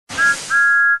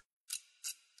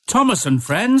Thomas and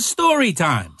Friends Story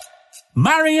Time.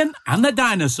 Marion and the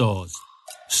Dinosaurs.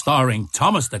 Starring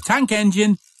Thomas the Tank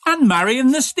Engine and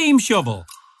Marion the Steam Shovel.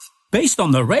 Based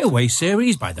on the Railway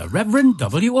series by the Reverend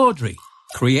W. Awdry.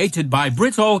 Created by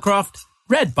Britt Allcroft.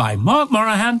 Read by Mark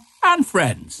Morahan and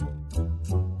friends.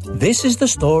 This is the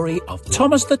story of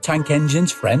Thomas the Tank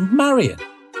Engine's friend Marion,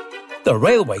 the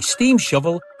railway steam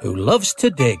shovel who loves to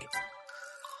dig.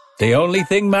 The only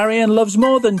thing Marion loves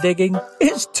more than digging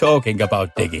is talking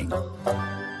about digging.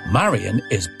 Marion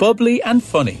is bubbly and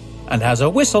funny and has a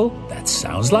whistle that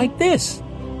sounds like this.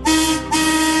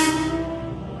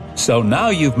 So now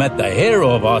you've met the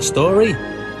hero of our story,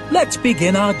 let's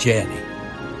begin our journey.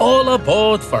 All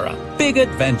aboard for a big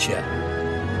adventure.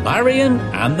 Marion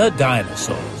and the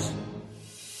Dinosaurs.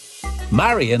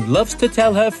 Marion loves to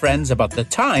tell her friends about the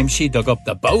time she dug up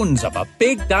the bones of a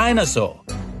big dinosaur.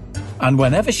 And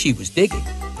whenever she was digging,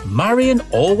 Marion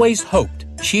always hoped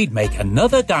she'd make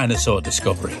another dinosaur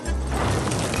discovery.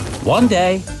 One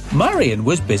day, Marion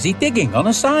was busy digging on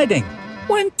a siding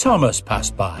when Thomas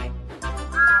passed by.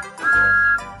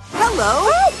 Hello!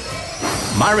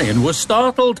 Marion was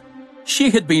startled. She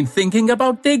had been thinking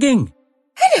about digging.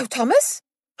 Hello, Thomas.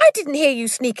 I didn't hear you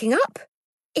sneaking up.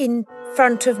 In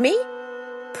front of me?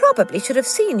 Probably should have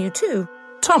seen you too.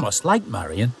 Thomas liked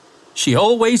Marion. She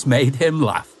always made him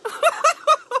laugh.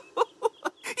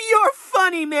 You're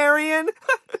funny, Marion.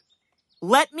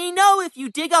 Let me know if you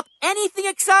dig up anything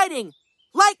exciting,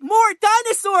 like more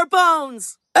dinosaur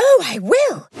bones. Oh, I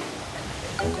will.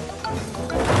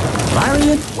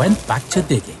 Marion went back to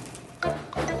digging.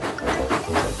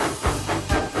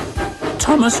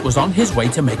 Thomas was on his way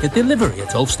to make a delivery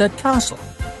at Ulfstead Castle.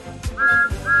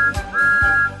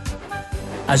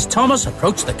 As Thomas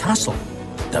approached the castle,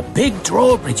 the big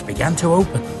drawbridge began to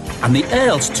open, and the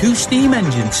Earl's two steam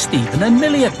engines, Stephen and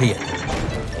Millie, appeared.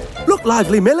 Look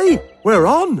lively, Millie! We're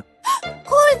on!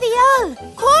 Call the Earl!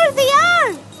 Call the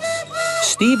Earl!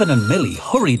 Stephen and Millie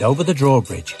hurried over the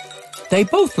drawbridge. They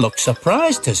both looked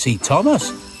surprised to see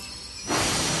Thomas.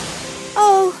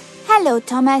 Oh, hello,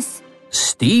 Thomas.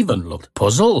 Stephen looked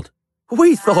puzzled.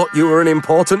 We thought you were an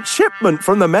important shipment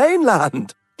from the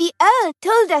mainland. The Earl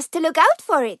told us to look out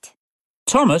for it.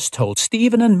 Thomas told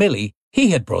Stephen and Millie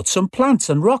he had brought some plants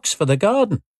and rocks for the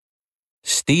garden.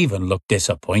 Stephen looked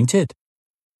disappointed.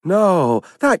 No,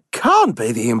 that can't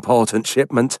be the important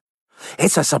shipment.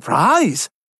 It's a surprise.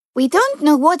 We don't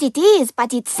know what it is,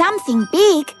 but it's something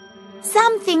big.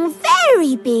 Something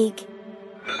very big.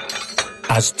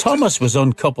 As Thomas was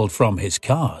uncoupled from his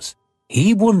cars,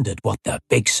 he wondered what the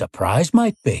big surprise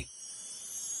might be.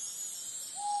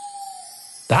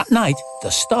 That night,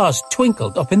 the stars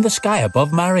twinkled up in the sky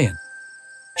above Marion.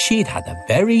 She'd had a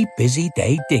very busy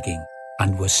day digging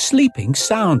and was sleeping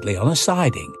soundly on a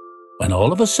siding when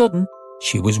all of a sudden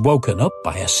she was woken up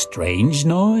by a strange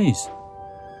noise.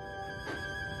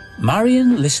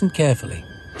 Marion listened carefully.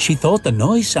 She thought the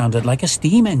noise sounded like a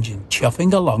steam engine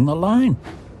chuffing along the line.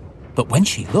 But when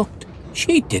she looked,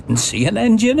 she didn't see an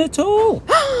engine at all.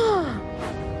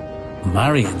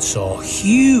 Marion saw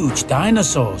huge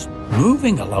dinosaurs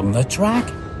moving along the track.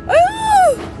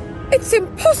 Oh! It's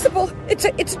impossible. It's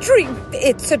a dream.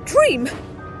 It's a dream.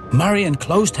 Marion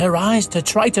closed her eyes to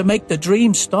try to make the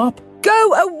dream stop.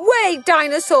 Go away,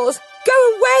 dinosaurs.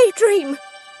 Go away, dream.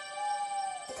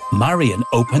 Marion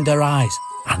opened her eyes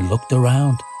and looked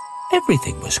around.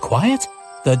 Everything was quiet.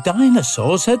 The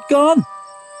dinosaurs had gone.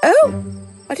 Oh,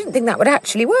 I didn't think that would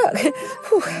actually work.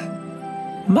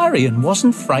 Marion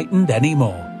wasn't frightened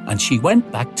anymore, and she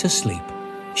went back to sleep.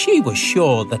 She was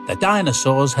sure that the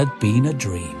dinosaurs had been a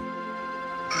dream.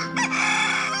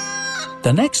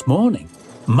 The next morning,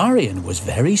 Marion was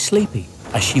very sleepy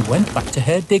as she went back to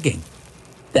her digging.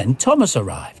 Then Thomas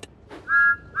arrived.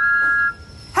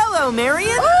 Hello,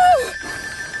 Marion.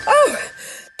 Oh,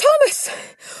 Thomas.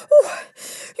 Oh,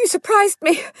 you surprised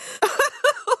me.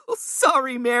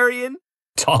 Sorry, Marion.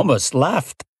 Thomas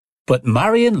laughed, but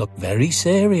Marion looked very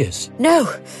serious.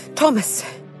 No, Thomas,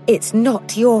 it's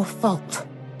not your fault.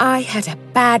 I had a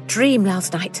bad dream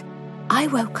last night. I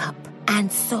woke up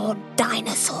and saw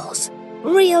dinosaurs.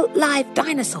 Real live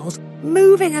dinosaurs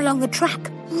moving along the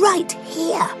track right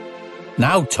here.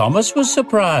 Now Thomas was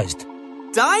surprised.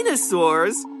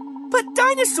 Dinosaurs? But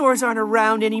dinosaurs aren't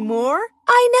around anymore.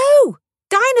 I know.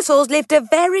 Dinosaurs lived a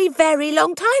very, very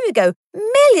long time ago.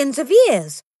 Millions of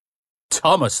years.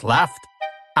 Thomas laughed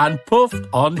and puffed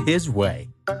on his way.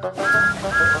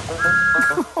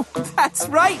 That's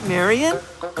right, Marion.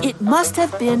 It must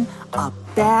have been a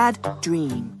bad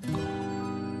dream.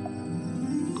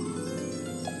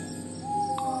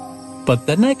 But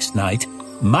the next night,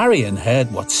 Marion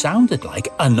heard what sounded like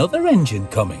another engine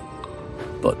coming.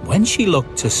 But when she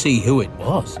looked to see who it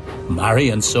was,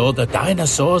 Marion saw the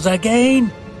dinosaurs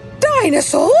again.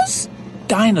 Dinosaurs?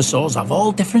 Dinosaurs of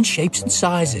all different shapes and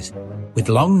sizes, with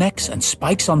long necks and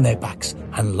spikes on their backs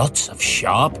and lots of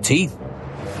sharp teeth.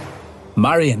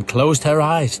 Marion closed her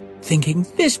eyes, thinking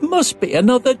this must be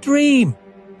another dream.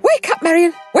 Wake up,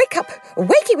 Marion. Wake up.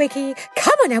 Wakey, wakey.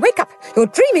 Come on now, wake up. You're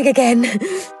dreaming again.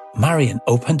 Marion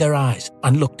opened her eyes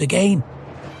and looked again.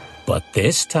 But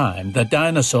this time the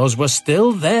dinosaurs were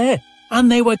still there,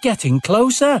 and they were getting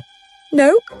closer.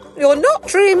 No, you're not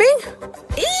dreaming.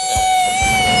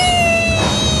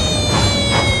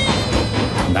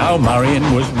 Now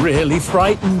Marion was really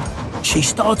frightened. She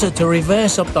started to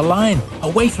reverse up the line,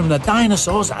 away from the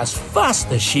dinosaurs as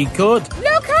fast as she could.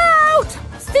 Look out!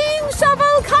 Steam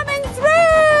shovel coming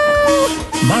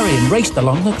through! Marion raced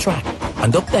along the track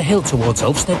and up the hill towards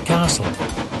Ulfstead Castle.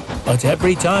 But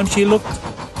every time she looked,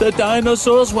 the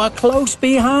dinosaurs were close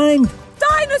behind.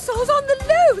 Dinosaurs on the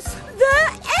loose!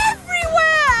 They're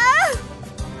everywhere!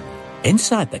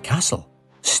 Inside the castle,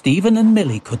 Stephen and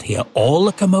Millie could hear all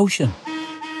the commotion.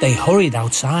 They hurried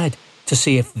outside to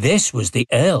see if this was the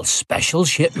Earl's special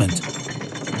shipment.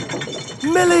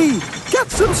 Millie,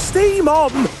 get some steam on!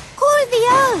 Call the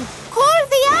Earl! Call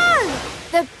the Earl!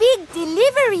 The big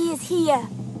delivery is here.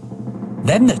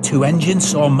 Then the two engines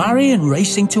saw Marion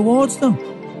racing towards them.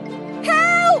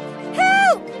 Help!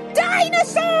 Help!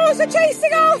 Dinosaurs are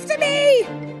chasing after me!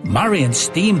 Marion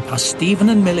steamed past Stephen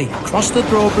and Millie across the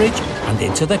drawbridge and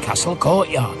into the castle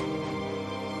courtyard.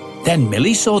 Then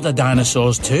Millie saw the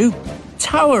dinosaurs too,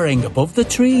 towering above the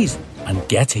trees and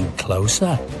getting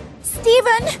closer.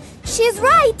 Stephen, she's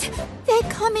right. They're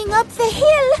coming up the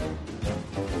hill.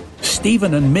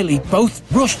 Stephen and Millie both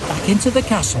rushed back into the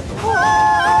castle.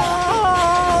 Oh!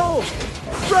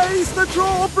 Raise the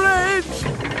drawbridge!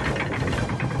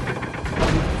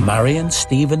 Marion,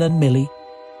 Stephen and Millie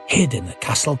hid in the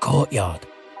castle courtyard.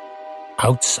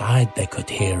 Outside they could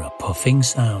hear a puffing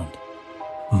sound.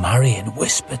 Marion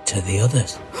whispered to the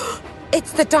others.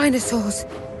 It's the dinosaurs.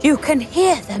 You can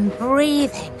hear them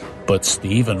breathing. But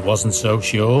Stephen wasn't so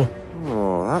sure.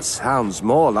 Oh, that sounds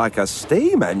more like a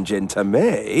steam engine to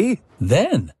me.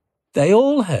 Then they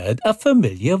all heard a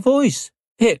familiar voice.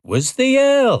 It was the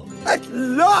Earl. At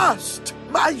last!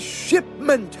 My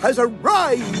shipment has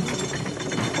arrived!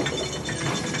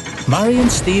 Marion,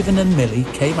 Stephen and Millie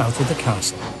came out of the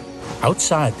castle.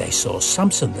 Outside they saw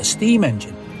Samson the steam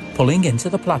engine pulling into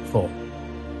the platform.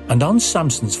 And on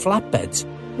Samson's flatbeds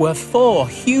were 4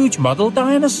 huge model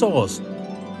dinosaurs.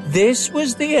 This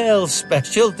was the Earl's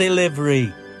special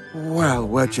delivery. Well,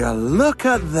 would you look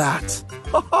at that?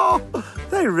 Oh,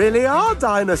 they really are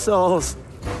dinosaurs.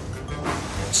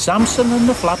 Samson and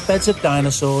the flatbeds of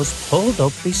dinosaurs pulled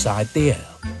up beside the Earl.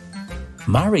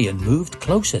 Marion moved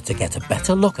closer to get a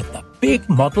better look at the big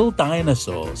model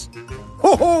dinosaurs.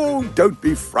 Oh, don't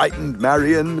be frightened,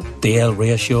 Marion. The Earl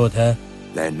reassured her.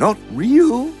 They're not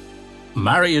real.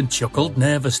 Marion chuckled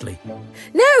nervously.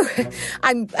 No,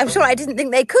 I'm sure I didn't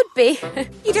think they could be.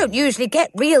 You don't usually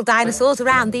get real dinosaurs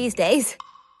around these days.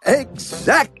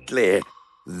 Exactly.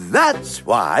 That's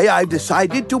why I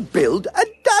decided to build a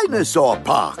dinosaur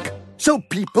park, so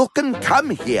people can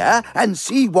come here and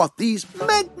see what these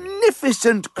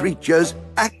magnificent creatures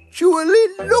actually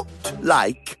looked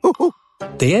like.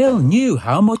 The Earl knew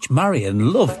how much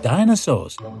Marion loved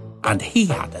dinosaurs, and he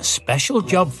had a special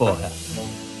job for her.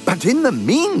 But in the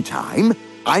meantime,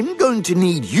 I'm going to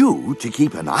need you to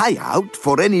keep an eye out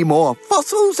for any more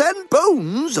fossils and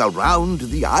bones around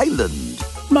the island.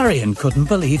 Marion couldn't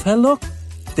believe her luck.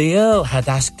 The Earl had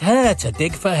asked her to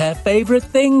dig for her favourite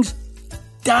things.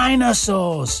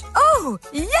 Dinosaurs! Oh,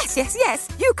 yes.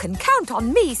 You can count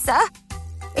on me, sir.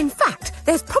 In fact,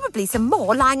 there's probably some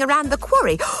more lying around the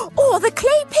quarry. Or the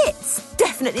clay pits.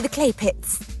 Definitely the clay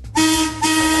pits.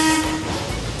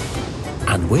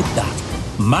 And with that,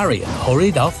 Marion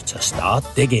hurried off to start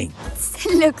digging.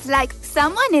 Looks like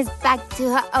someone is back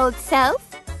to her old self.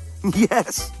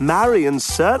 Yes, Marion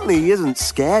certainly isn't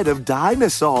scared of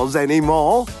dinosaurs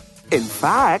anymore. In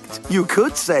fact, you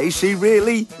could say she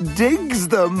really digs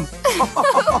them.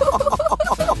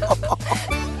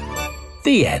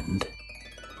 The end.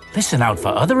 Listen out for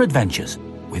other adventures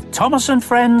with Thomas and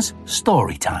Friends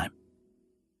Storytime.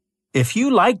 If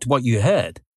you liked what you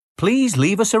heard, please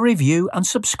leave us a review and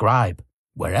subscribe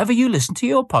wherever you listen to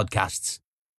your podcasts.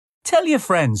 Tell your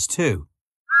friends too.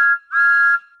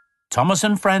 Thomas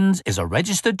and Friends is a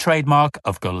registered trademark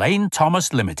of Ghislaine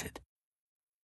Thomas Limited.